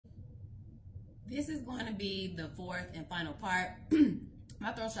This is going to be the fourth and final part.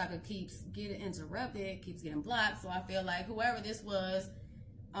 My throat chakra keeps getting interrupted, keeps getting blocked. So I feel like whoever this was,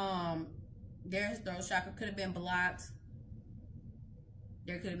 their throat chakra could have been blocked.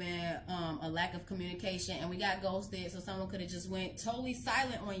 There could have been a lack of communication, and we got ghosted. So someone could have just went totally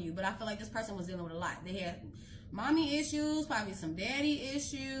silent on you. But I feel like this person was dealing with a lot. They had mommy issues, probably some daddy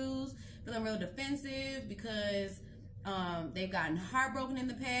issues, feeling real defensive because they've gotten heartbroken in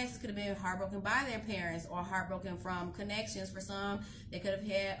the past. It could have been heartbroken by their parents or heartbroken from connections. For some, they could have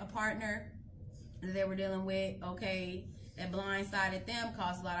had a partner that they were dealing with, okay, that blindsided them,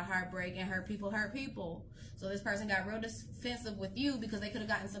 caused a lot of heartbreak, and hurt people. So this person got real defensive with you because they could have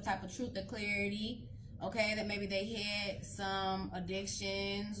gotten some type of truth or clarity, okay, that maybe they had some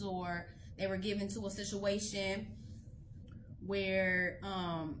addictions or they were given to a situation where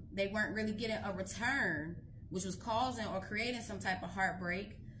they weren't really getting a return, which was causing or creating some type of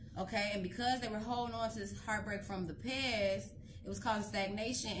heartbreak, okay? And because they were holding on to this heartbreak from the past, it was causing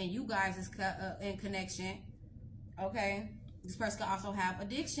stagnation, and you guys is in connection, okay? This person could also have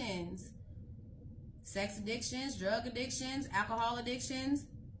addictions, sex addictions, drug addictions, alcohol addictions,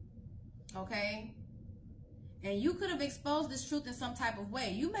 okay? And you could have exposed this truth in some type of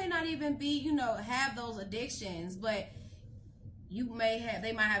way. You may not even be, you know, have those addictions, but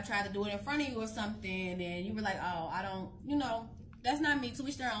they might have tried to do it in front of you or something, and you were like, oh, I don't, you know, that's not me. To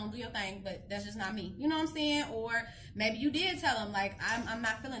each their own, do your thing, but that's just not me. You know what I'm saying? Or maybe you did tell them, like, I'm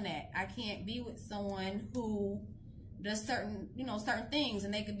not feeling that. I can't be with someone who does certain, you know, certain things,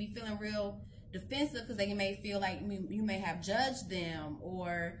 and they could be feeling real defensive because they may feel like you may have judged them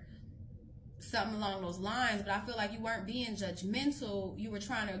or something along those lines. But I feel like you weren't being judgmental. You were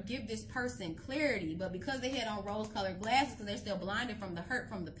trying to give this person clarity, but because they had on rose-colored glasses, because they're still blinded from the hurt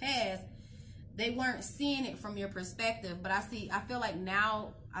from the past, they weren't seeing it from your perspective. But I feel like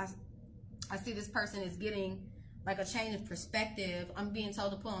now I see this person is getting like a change of perspective. I'm being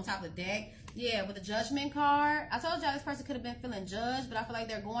told to put on top of the deck. Yeah, with the Judgment card, I told y'all this person could have been feeling judged, but I feel like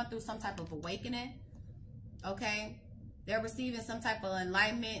they're going through some type of awakening, okay? They're receiving some type of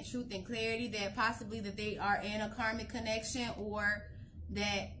enlightenment, truth, and clarity that possibly that they are in a karmic connection, or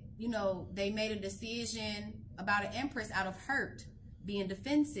that, you know, they made a decision about an Empress out of hurt, being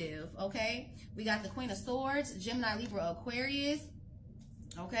defensive, okay? We got the Queen of Swords, Gemini, Libra, Aquarius,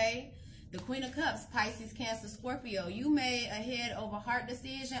 okay? The Queen of Cups, Pisces, Cancer, Scorpio. You made a head over heart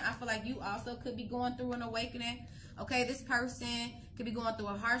decision. I feel like you also could be going through an awakening, okay? This person could be going through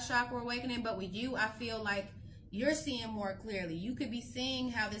a heart chakra awakening, but with you, I feel like you're seeing more clearly. You could be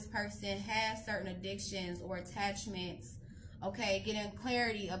seeing how this person has certain addictions or attachments, okay? Getting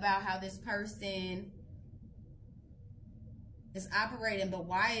clarity about how this person is operating, but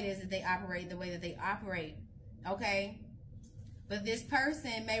why it is that they operate the way that they operate, okay? But this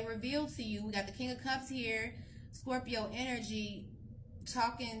person may reveal to you, we got the King of Cups here, Scorpio energy,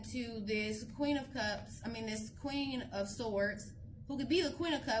 talking to this Queen of Cups, this Queen of Swords, who could be the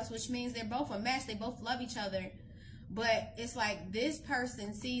Queen of Cups, which means they're both a match, they both love each other. But it's like this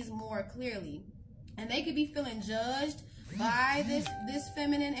person sees more clearly, and they could be feeling judged by this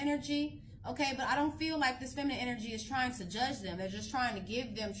feminine energy, okay? But I don't feel like this feminine energy is trying to judge them. They're just trying to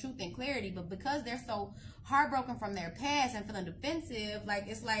give them truth and clarity. But because they're so heartbroken from their past and feeling defensive, like,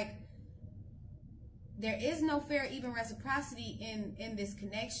 it's like there is no fair, even reciprocity in this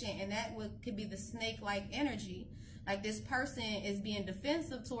connection, and that could be the snake-like energy. Like, this person is being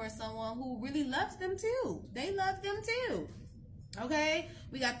defensive towards someone who really loves them too. They love them too, okay?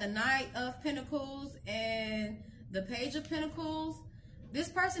 We got the Knight of Pentacles and the Page of Pentacles. This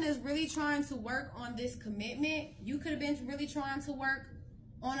person is really trying to work on this commitment. You could have been really trying to work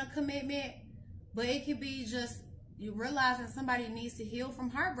on a commitment, but it could be just you realizing somebody needs to heal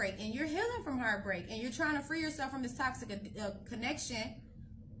from heartbreak, and you're healing from heartbreak, and you're trying to free yourself from this toxic connection.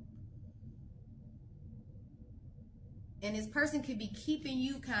 And this person could be keeping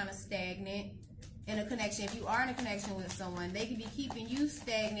you kind of stagnant in a connection. If you are in a connection with someone, they could be keeping you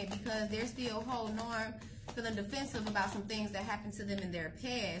stagnant because they're still holding on, feeling defensive about some things that happened to them in their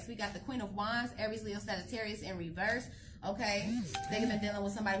past. We got the Queen of Wands, Aries, Leo, Sagittarius in reverse, okay? They have been dealing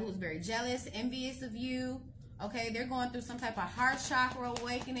with somebody who's very jealous, envious of you, okay? They're going through some type of heart chakra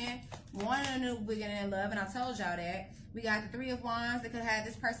awakening, wanting a new beginning in love, and I told y'all that. We got the Three of Wands. They could have had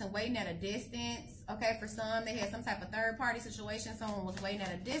this person waiting at a distance, okay? For some, they had some type of third-party situation. Someone was waiting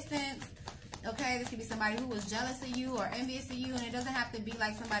at a distance, okay? This could be somebody who was jealous of you or envious of you, and it doesn't have to be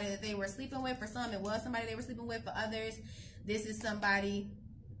like somebody that they were sleeping with. For some, it was somebody they were sleeping with. For others, this is somebody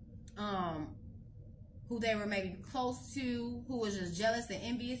who they were maybe close to, who was just jealous and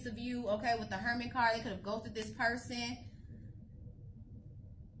envious of you, okay? With the Hermit card, they could have ghosted this person.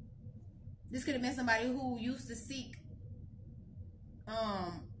 This could have been somebody who used to seek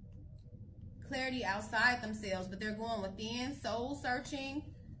clarity outside themselves, but they're going within, soul searching.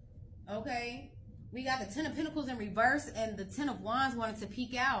 Okay, we got the 10 of Pentacles in reverse and the 10 of Wands wanted to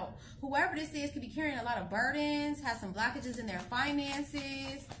peek out. Whoever this is could be carrying a lot of burdens, has some blockages in their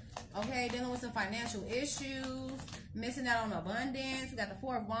finances. Okay, dealing with some financial issues, missing out on abundance. We got the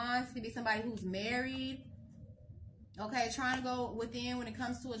 4 of Wands. It could be somebody who's married. Okay, trying to go within when it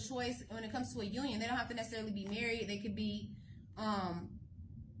comes to a choice, when it comes to a union. They don't have to necessarily be married. They could be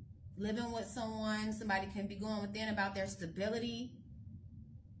living with someone. Somebody can be going within about their stability,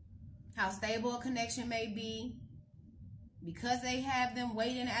 how stable a connection may be, because they have them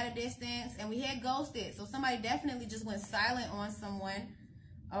waiting at a distance. And we had ghosted, so somebody definitely just went silent on someone.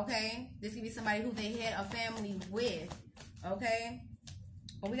 Okay, this could be somebody who they had a family with. Okay,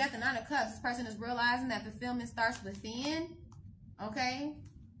 but we got the 9 of Cups. This person is realizing that fulfillment starts within. Okay,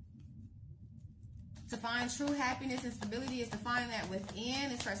 to find true happiness and stability is to find that within.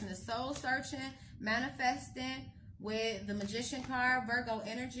 This person is soul searching, manifesting with the Magician card, Virgo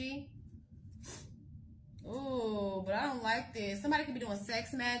energy. Ooh, but I don't like this. Somebody could be doing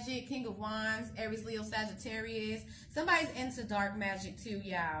sex magic, King of Wands, Aries, Leo, Sagittarius. Somebody's into dark magic too,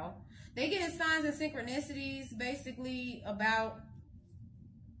 y'all. They get signs and synchronicities basically about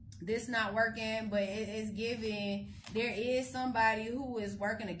this not working, but it is giving there is somebody who is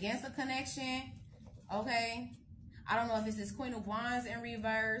working against a connection. Okay, I don't know if it's this Queen of Wands in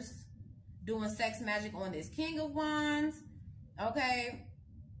reverse doing sex magic on this King of Wands. Okay,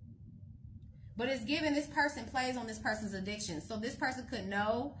 but it's giving this person plays on this person's addiction. So this person could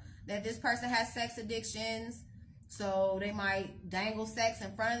know that this person has sex addictions, so they might dangle sex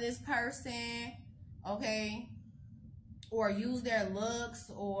in front of this person. Okay, or use their looks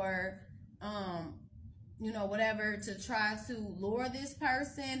or you know, whatever, to try to lure this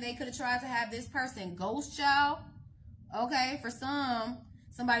person. They could have tried to have this person ghost y'all. Okay, for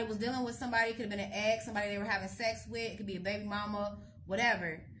somebody was dealing with somebody, could have been an ex, somebody they were having sex with, it could be a baby mama,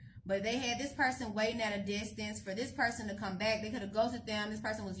 whatever. But they had this person waiting at a distance for this person to come back. They could have ghosted them. This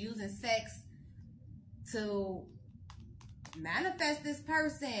person was using sex to manifest this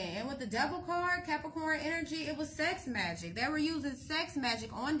person. And with the Devil card, Capricorn energy, it was sex magic. They were using sex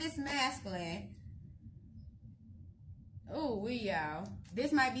magic on this masculine. Oh, y'all.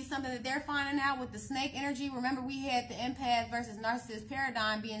 This might be something that they're finding out with the snake energy. Remember, we had the empath versus narcissist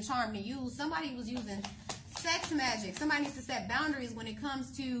paradigm being charmed to use. Somebody was using sex magic. Somebody needs to set boundaries when it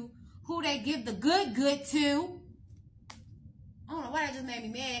comes to who they give the good to. I don't know why that just made me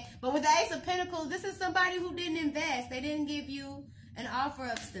mad. But with the Ace of Pentacles, this is somebody who didn't invest. They didn't give you an offer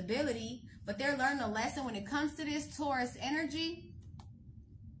of stability, but they're learning a lesson when it comes to this Taurus energy.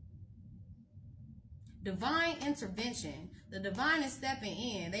 Divine intervention. The divine is stepping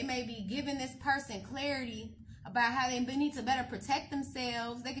in. They may be giving this person clarity about how they need to better protect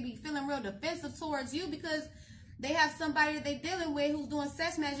themselves. They could be feeling real defensive towards you because they have somebody that they're dealing with who's doing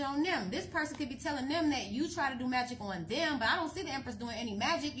sex magic on them. This person could be telling them that you try to do magic on them, but I don't see the Empress doing any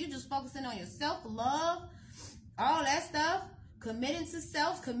magic. You just focusing on yourself, love, all that stuff. Committing to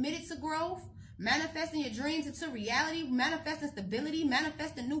self, committed to growth, manifesting your dreams into reality, manifesting stability,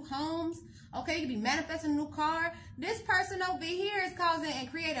 manifesting new homes. Okay, you could be manifesting a new car. This person over here is causing and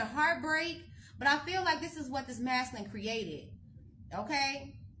creating heartbreak, but I feel like this is what this masculine created.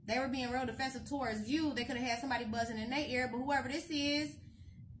 Okay, they were being real defensive towards you. They could have had somebody buzzing in their ear, but whoever this is,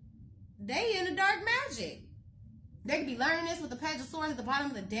 they into dark magic. They could be learning this with the Page of Swords at the bottom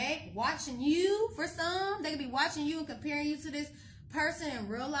of the deck, watching you for some. They could be watching you and comparing you to this person and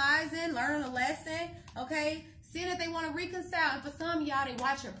realizing, learning a lesson, okay? Seeing that they want to reconcile. And for some of y'all, they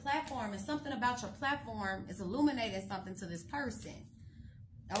watch your platform and something about your platform is illuminating something to this person,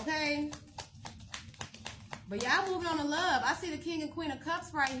 okay? But y'all moving on to love. I see the King and Queen of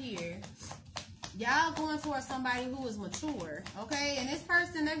Cups right here. Y'all going towards somebody who is mature, okay? And this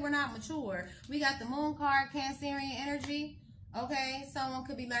person, they were not mature. We got the Moon card, Cancerian energy, okay? Someone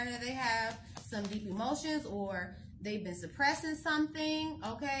could be learning that they have some deep emotions or they've been suppressing something,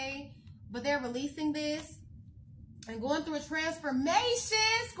 okay? But they're releasing this and going through a transformation.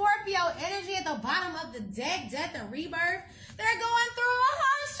 Scorpio energy at the bottom of the deck, death and rebirth. They're going through a heart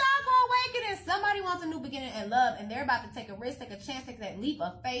chakra awakening. Somebody wants a new beginning in love, and they're about to take a risk, take a chance, take that leap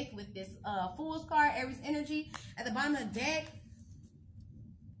of faith with this Fool's card, Aries energy at the bottom of the deck.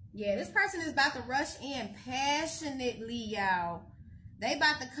 Yeah, this person is about to rush in passionately, y'all. They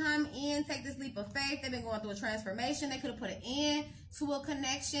about to come in, take this leap of faith. They've been going through a transformation. They could have put an end to a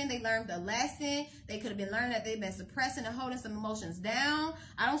connection. They learned a lesson. They could have been learning that they've been suppressing and holding some emotions down.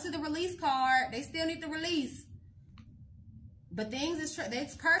 I don't see the release card. They still need to release. But things is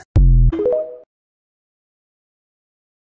this person